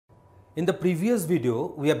In the previous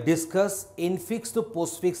video, we have discussed infix to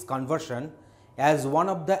postfix conversion as one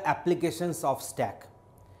of the applications of stack.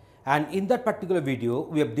 And in that particular video,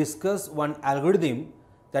 we have discussed one algorithm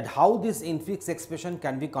that how this infix expression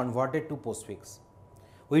can be converted to postfix.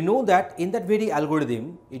 We know that in that very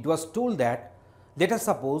algorithm, it was told that let us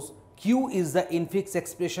suppose Q is the infix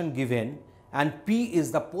expression given and P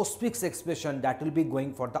is the postfix expression that will be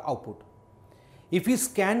going for the output. If we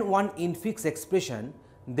scan one infix expression,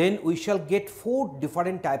 then we shall get 4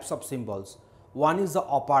 different types of symbols. One is the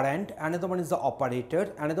operand, another one is the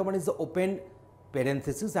operator, another one is the open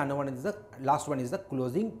parenthesis, another one is the last one is the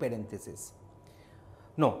closing parenthesis.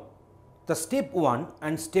 No, the step 1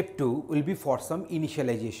 and step 2 will be for some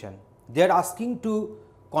initialization. They are asking to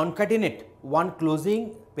concatenate one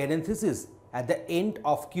closing parenthesis at the end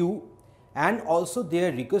of Q, and also they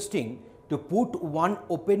are requesting to put one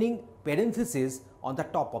opening parenthesis on the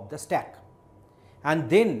top of the stack. And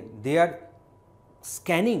then they are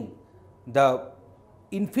scanning the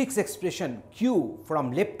infix expression Q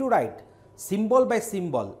from left to right, symbol by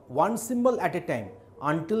symbol, one symbol at a time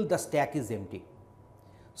until the stack is empty.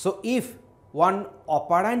 So, if one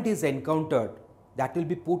operand is encountered, that will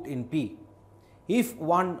be put in P. If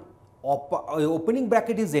one opening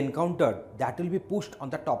bracket is encountered, that will be pushed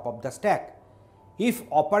on the top of the stack. If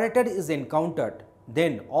operator is encountered,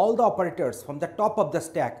 then all the operators from the top of the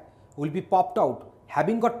stack will be popped out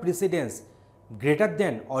having got precedence greater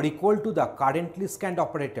than or equal to the currently scanned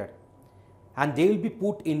operator, and they will be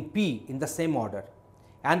put in P in the same order,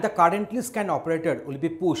 and the currently scanned operator will be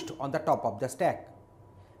pushed on the top of the stack.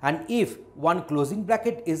 And if one closing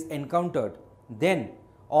bracket is encountered, then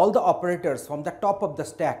all the operators from the top of the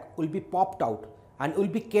stack will be popped out and will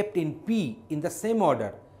be kept in P in the same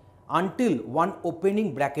order until one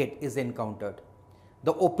opening bracket is encountered.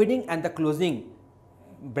 The opening and the closing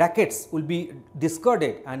brackets will be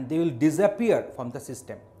discarded and they will disappear from the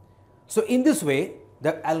system. So, in this way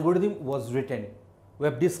the algorithm was written. We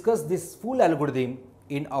have discussed this full algorithm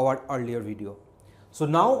in our earlier video. So,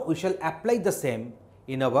 now we shall apply the same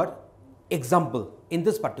in our example in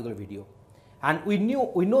this particular video, and we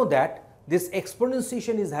know that this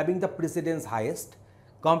exponentiation is having the precedence highest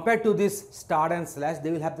compared to this star and slash.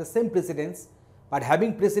 They will have the same precedence, but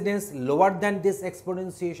having precedence lower than this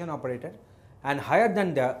exponentiation operator and higher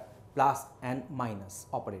than the plus and minus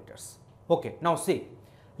operators. Okay, now see,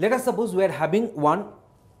 let us suppose we are having one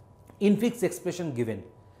infix expression given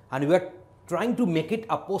and we are trying to make it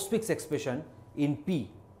a postfix expression in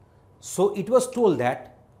P. So, it was told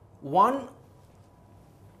that one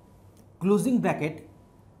closing bracket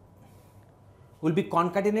will be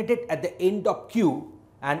concatenated at the end of Q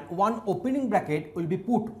and one opening bracket will be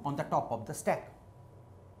put on the top of the stack.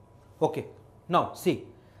 Okay. Now, see,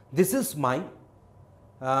 this is my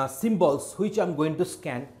symbols which I am going to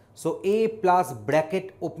scan. So, A plus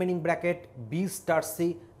bracket opening bracket, B star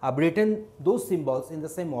C, I have written those symbols in the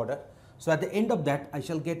same order. So, at the end of that I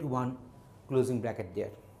shall get one closing bracket there.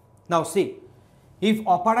 Now, see, if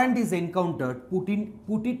operand is encountered, put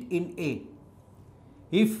it in A.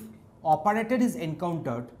 If operator is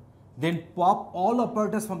encountered, then pop all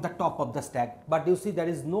operators from the top of the stack, but you see there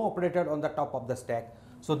is no operator on the top of the stack.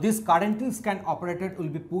 So, this currently scanned operator will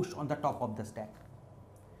be pushed on the top of the stack.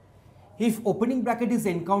 If opening bracket is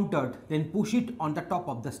encountered, then push it on the top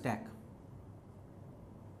of the stack.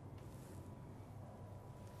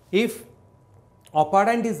 If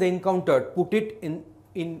operand is encountered, put it in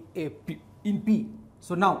P.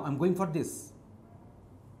 So, now I am going for this.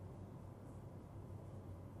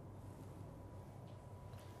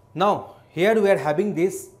 Now, here we are having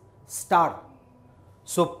this star.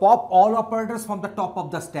 So, pop all operators from the top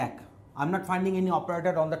of the stack. I am not finding any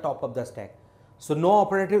operator on the top of the stack. So, no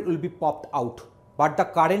operator will be popped out, but the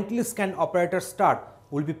currently scanned operator star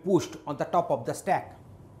will be pushed on the top of the stack.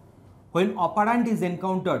 When operand is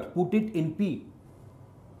encountered, put it in P.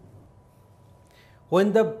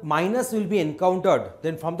 When the minus will be encountered,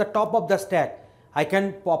 then from the top of the stack I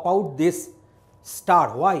can pop out this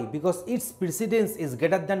star. Why? Because its precedence is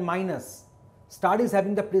greater than minus. Star is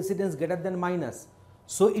having the precedence greater than minus.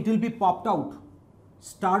 So, it will be popped out,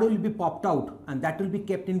 star will be popped out and that will be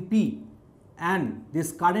kept in P, and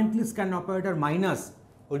this currently scanned operator minus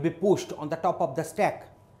will be pushed on the top of the stack.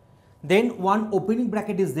 Then one opening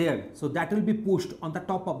bracket is there, so that will be pushed on the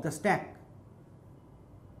top of the stack.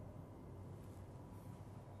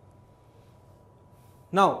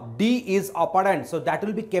 Now, D is operand, so that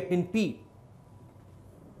will be kept in P.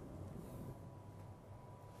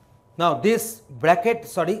 Now, this bracket,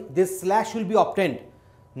 this slash will be obtained.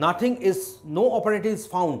 No operator is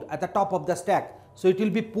found at the top of the stack. So, it will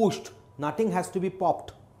be pushed, nothing has to be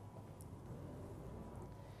popped.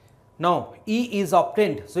 Now E is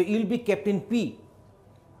obtained, so E will be kept in P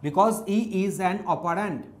because E is an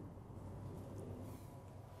operand.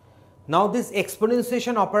 Now this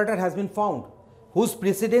exponentiation operator has been found whose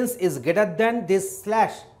precedence is greater than this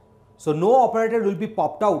slash. So no operator will be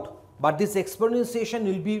popped out, but this exponentiation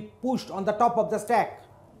will be pushed on the top of the stack.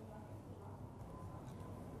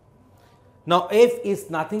 Now F is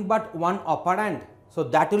nothing but one operand, so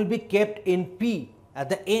that will be kept in P at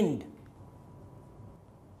the end.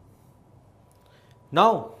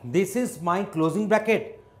 Now this is my closing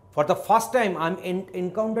bracket. For the first time I am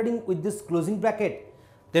encountering with this closing bracket.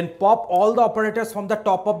 Then pop all the operators from the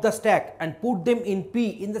top of the stack and put them in P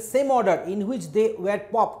in the same order in which they were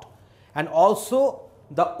popped, and also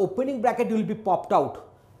the opening bracket will be popped out.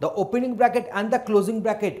 The opening bracket and the closing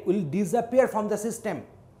bracket will disappear from the system.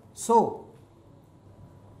 So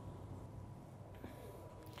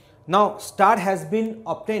now star has been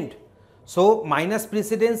obtained. So minus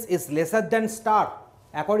precedence is lesser than star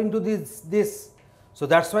according to this. So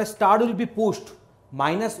that's why star will be pushed,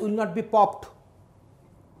 minus will not be popped.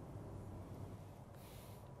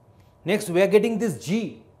 Next we are getting this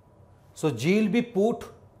G. So G will be put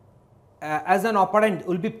as an operand,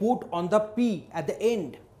 will be put on the P at the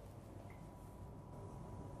end.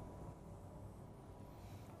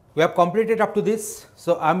 We have completed up to this.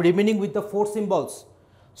 So I am remaining with the 4 symbols.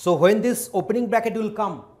 So when this opening bracket will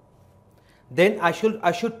come, then I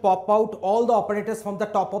should pop out all the operators from the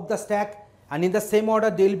top of the stack, and in the same order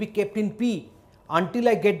they will be kept in P until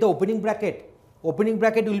I get the opening bracket. Opening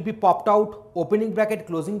bracket will be popped out, opening bracket,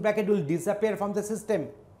 closing bracket will disappear from the system.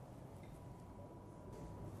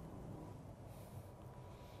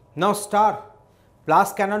 Now star,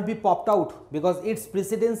 plus cannot be popped out because its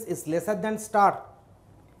precedence is lesser than star.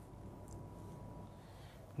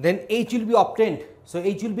 Then H will be obtained, so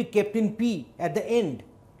H will be kept in P at the end.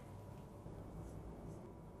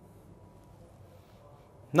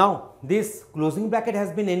 Now this closing bracket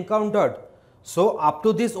has been encountered. So up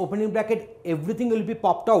to this opening bracket everything will be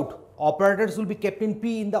popped out, operators will be kept in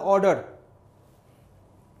P in the order,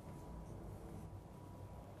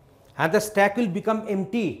 and the stack will become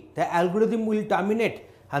empty, the algorithm will terminate,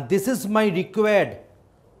 and this is my required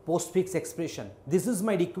postfix expression. This is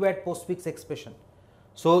my required postfix expression.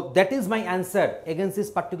 So that is my answer against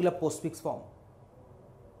this particular postfix form.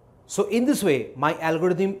 So in this way my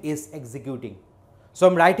algorithm is executing. So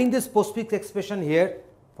I am writing this postfix expression here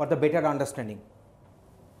for the better understanding.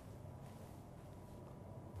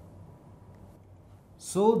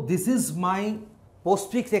 So this is my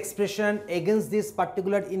postfix expression against this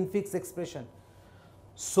particular infix expression.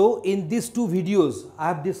 So in these 2 videos I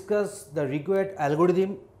have discussed the required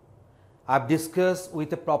algorithm, I have discussed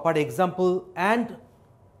with a proper example, and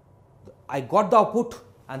I got the output,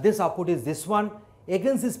 and this output is this one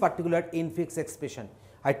against this particular infix expression.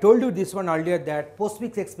 I told you this one earlier that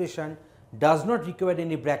postfix expression does not require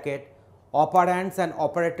any bracket. Operands and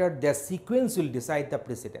operator, their sequence will decide the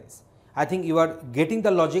precedence. I think you are getting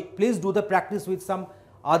the logic. Please do the practice with some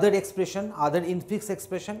other expression, other infix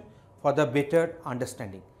expression for the better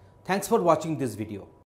understanding. Thanks for watching this video.